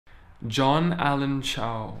John Allen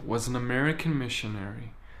Chau was an American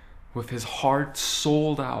missionary with his heart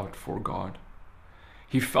sold out for God.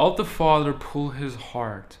 He felt the Father pull his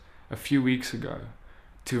heart a few weeks ago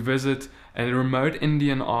to visit a remote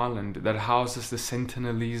Indian island that houses the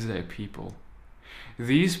Sentinelese people.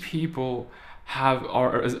 These people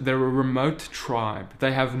they're a remote tribe.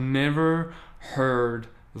 They have never heard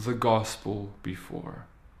the gospel before.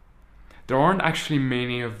 There aren't actually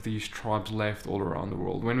many of these tribes left all around the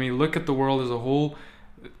world. When we look at the world as a whole,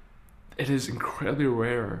 it is incredibly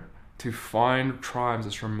rare to find tribes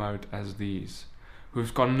as remote as these,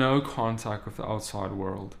 who've got no contact with the outside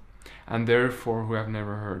world, and therefore who have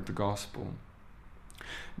never heard the gospel.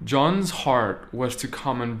 John's heart was to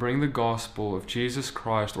come and bring the gospel of Jesus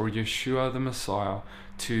Christ, or Yeshua the Messiah,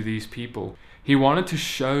 to these people. He wanted to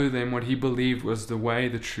show them what he believed was the way,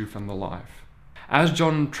 the truth, and the life. As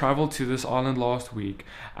John traveled to this island last week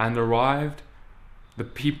and arrived, the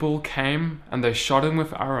people came and they shot him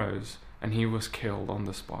with arrows, and he was killed on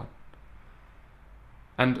the spot.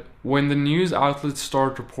 And when the news outlets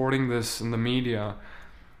started reporting this in the media,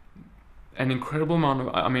 an incredible amount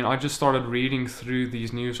of, I just started reading through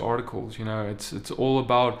these news articles. It's all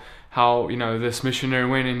about how, this missionary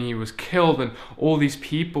went and he was killed, and all these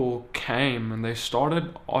people came and they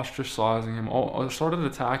started ostracizing him, or started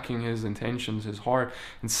attacking his intentions, his heart,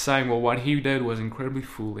 and saying, well, what he did was incredibly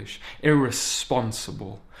foolish,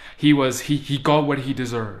 irresponsible. He got what he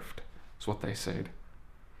deserved, is what they said.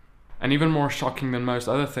 And even more shocking than most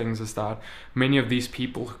other things is that many of these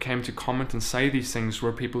people who came to comment and say these things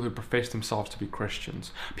were people who professed themselves to be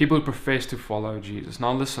Christians, people who professed to follow Jesus.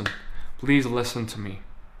 Now listen, please listen to me.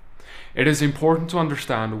 It is important to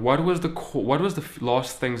understand what was the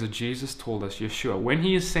last things that Jesus told us, Yeshua, when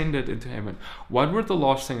he ascended into heaven. What were the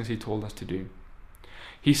last things he told us to do?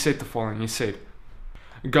 He said the following. He said,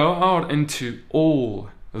 "Go out into all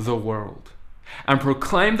the world and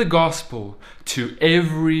proclaim the gospel to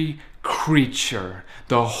every creature,"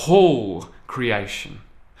 the whole creation.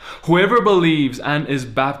 "Whoever believes and is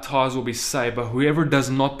baptized will be saved, but whoever does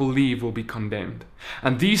not believe will be condemned.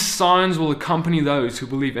 And these signs will accompany those who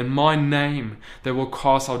believe. In my name they will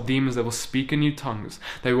cast out demons, they will speak in new tongues,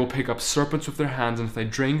 they will pick up serpents with their hands, and if they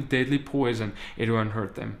drink deadly poison, it won't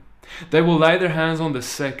hurt them. They will lay their hands on the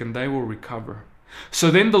sick and they will recover."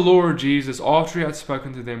 So then the Lord Jesus, after he had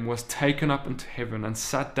spoken to them, was taken up into heaven and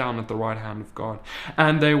sat down at the right hand of God.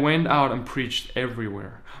 And they went out and preached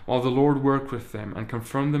everywhere, while the Lord worked with them and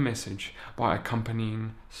confirmed the message by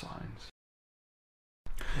accompanying signs.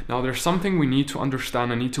 Now there's something we need to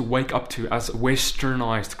understand and need to wake up to as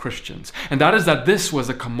westernized Christians. And that is that this was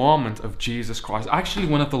a commandment of Jesus Christ. Actually,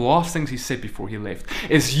 one of the last things he said before he left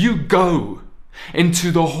is, you go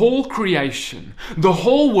into the whole creation, the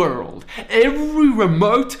whole world, every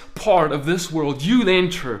remote part of this world, you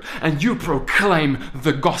enter and you proclaim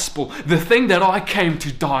the gospel, the thing that I came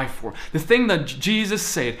to die for, the thing that Jesus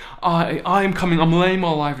said, I am coming, I'm laying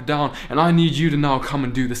my life down, and I need you to now come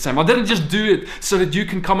and do the same. I didn't just do it so that you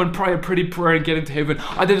can come and pray a pretty prayer and get into heaven.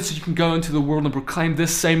 I did it so you can go into the world and proclaim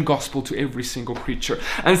this same gospel to every single creature.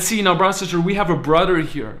 And see, now, brother and sister, we have a brother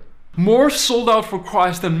here, more sold out for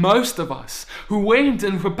Christ than most of us, who went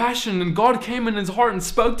and for passion, and God came in his heart and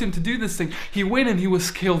spoke to him to do this thing. He went and he was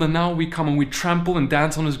killed, and now we come and we trample and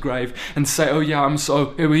dance on his grave and say, oh yeah,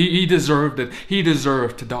 he deserved it. He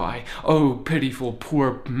deserved to die. Oh, pitiful,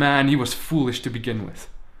 poor man, he was foolish to begin with.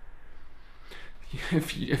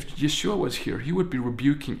 If Yeshua was here, he would be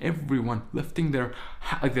rebuking everyone lifting their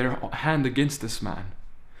hand against this man.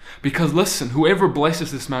 Because listen, whoever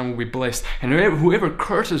blesses this man will be blessed, and whoever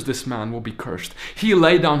curses this man will be cursed. He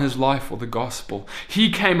laid down his life for the gospel. He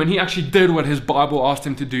came and he actually did what his Bible asked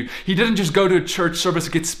him to do. He didn't just go to a church service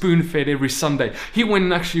to get spoon-fed every Sunday. He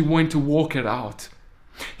went to walk it out.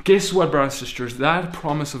 Guess what, brothers and sisters? That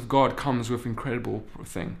promise of God comes with an incredible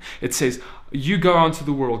thing. It says, you go out into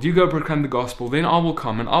the world, you go proclaim the gospel, then I will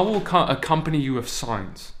come and I will accompany you with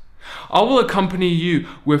signs. I will accompany you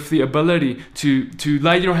with the ability to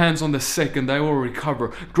lay your hands on the sick and they will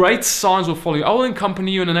recover. Great signs will follow you. I will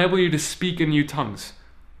accompany you and enable you to speak in new tongues.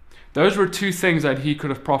 Those were two things that he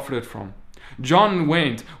could have profited from. John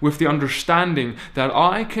went with the understanding that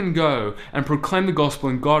I can go and proclaim the gospel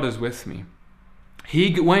and God is with me.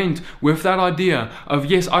 He went with that idea of,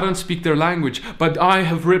 yes, I don't speak their language, but I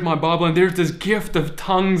have read my Bible and there's this gift of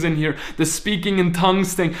tongues in here, the speaking in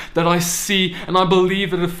tongues thing that I see, and I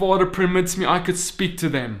believe that if the Father permits me, I could speak to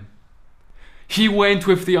them. He went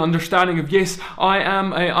with the understanding of, yes,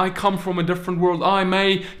 I come from a different world. I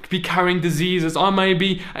may be carrying diseases. I may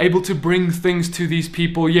be able to bring things to these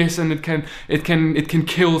people. Yes, and it can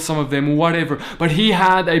kill some of them or whatever. But he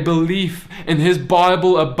had a belief in his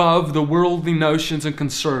Bible above the worldly notions and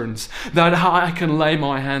concerns that I can lay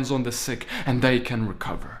my hands on the sick and they can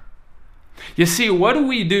recover. You see, what do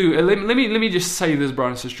we do? Let me just say this,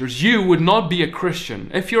 brothers and sisters. You would not be a Christian.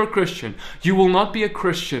 If you're a Christian, you will not be a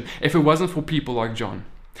Christian if it wasn't for people like John.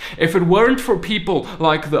 If it weren't for people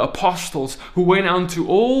like the apostles who went out to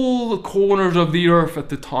all the corners of the earth at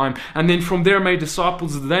the time, and then from there made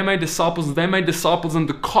disciples, they made disciples, and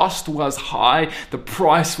the cost was high, the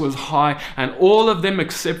price was high, and all of them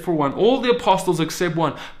except for one, all the apostles except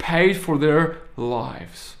one, paid for their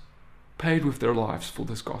lives, paid with their lives for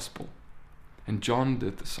this gospel. And John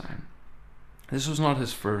did the same. This was not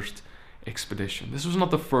his first expedition. This was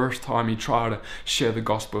not the first time he tried to share the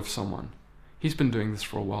gospel with someone. He's been doing this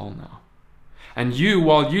for a while now. And you,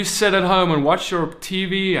 while you sit at home and watch your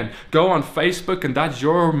TV and go on Facebook, and that's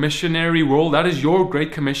your missionary role, that is your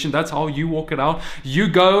Great Commission, that's how you walk it out. You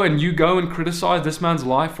go and criticize this man's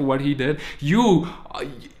life for what he did.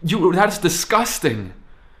 That's disgusting.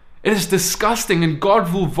 It is disgusting, and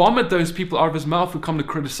God will vomit those people out of his mouth who come to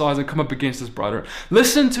criticize and come up against his brother.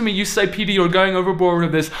 Listen to me. You say, Peter, you're going overboard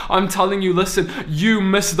with this. I'm telling you, listen, you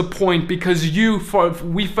miss the point, because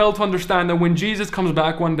we fail to understand that when Jesus comes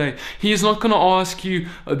back one day, he is not going to ask you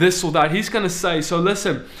this or that. He's going to say, so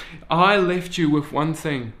listen, I left you with one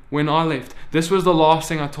thing. When I left, this was the last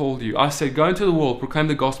thing I told you. I said, go into the world, proclaim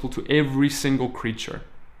the gospel to every single creature.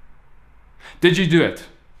 Did you do it?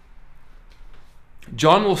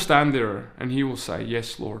 John will stand there and he will say,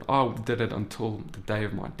 yes, Lord, I did it until the day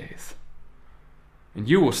of my death. And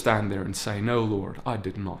you will stand there and say, no, Lord, I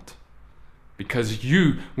did not. Because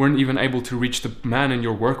you weren't even able to reach the man in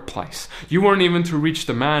your workplace. You weren't even to reach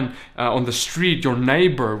the man on the street, your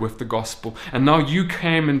neighbor, with the gospel. And now you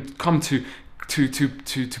come to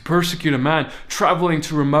persecute a man traveling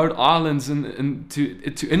to remote islands and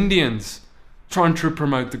to Indians, trying to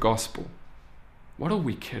promote the gospel. What are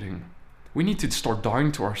we kidding? We need to start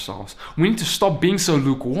dying to ourselves. We need to stop being so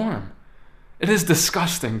lukewarm. It is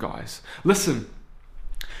disgusting, guys. Listen,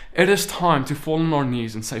 it is time to fall on our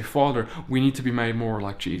knees and say, Father, we need to be made more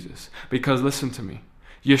like Jesus. Because listen to me,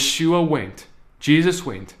 Yeshua went, Jesus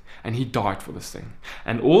went, and he died for this thing.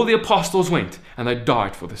 And all the apostles went, and they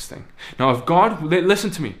died for this thing. Now, if God,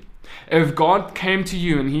 listen to me, if God came to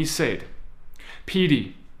you and he said,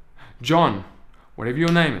 Petey, John, whatever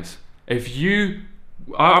your name is,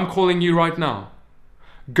 I'm calling you right now.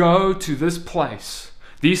 Go to this place.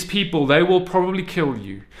 These people, they will probably kill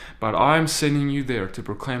you, but I'm sending you there to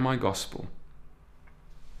proclaim my gospel.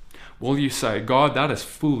 Will you say, God, that is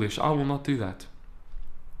foolish, I will not do that?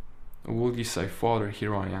 Or will you say, Father,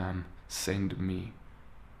 here I am, send me?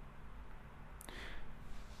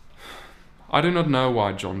 I do not know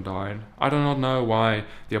why John died. I do not know why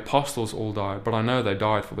the apostles all died, but I know they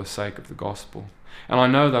died for the sake of the gospel. And I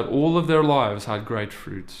know that all of their lives had great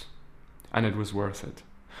fruits, and it was worth it.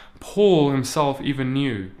 Paul himself even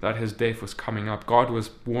knew that his death was coming up. God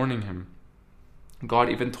was warning him. God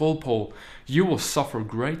even told Paul, you will suffer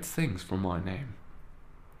great things for my name.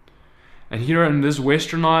 And here in this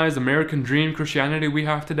westernized American dream Christianity we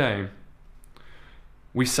have today,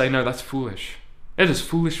 we say, no, that's foolish. It is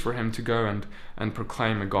foolish for him to go and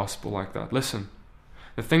proclaim a gospel like that. Listen,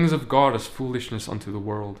 the things of God is foolishness unto the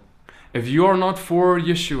world. If you are not for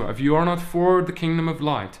Yeshua, if you are not for the kingdom of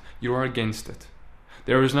light, you are against it.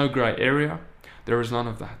 There is no gray area. There is none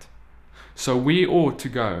of that. So we ought to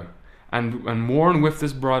go and mourn with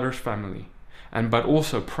this brother's family, but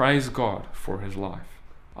also praise God for his life.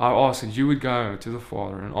 I ask that you would go to the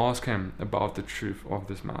Father and ask him about the truth of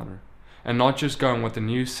this matter. And not just go on what the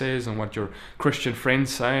news says and what your Christian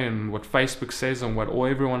friends say and what Facebook says and what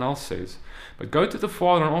everyone else says. But go to the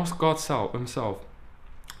Father and ask God himself,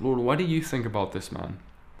 Lord, what do you think about this man?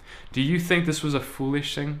 Do you think this was a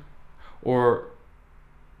foolish thing? Or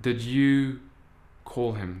did you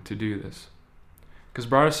call him to do this? Because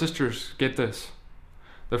brothers and sisters, get this.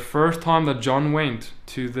 The first time that John went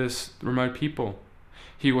to this remote people,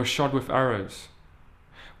 he was shot with arrows.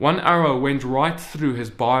 One arrow went right through his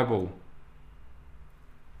Bible.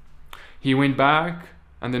 He went back,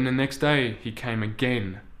 and then the next day he came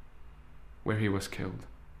again, where he was killed.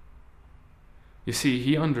 You see,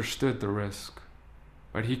 he understood the risk,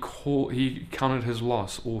 but he counted his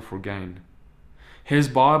loss all for gain. His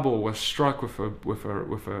Bible was struck with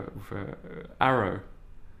a arrow.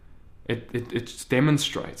 It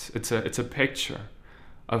demonstrates. It's a picture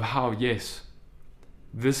of how, yes,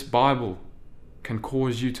 this Bible can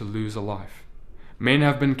cause you to lose a life. Men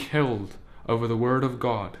have been killed over the word of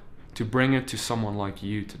God to bring it to someone like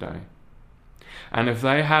you today. And if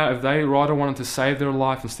they rather wanted to save their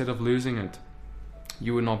life instead of losing it,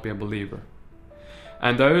 you would not be a believer.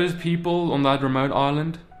 And those people on that remote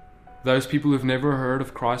island, those people who've never heard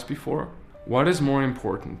of Christ before, what is more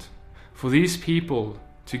important? For these people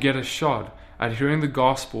to get a shot at hearing the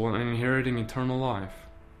gospel and inheriting eternal life,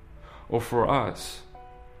 or for us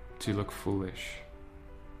to look foolish?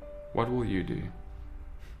 What will you do?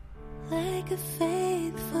 Like a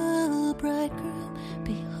faithful bridegroom,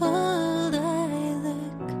 behold, I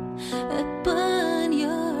look upon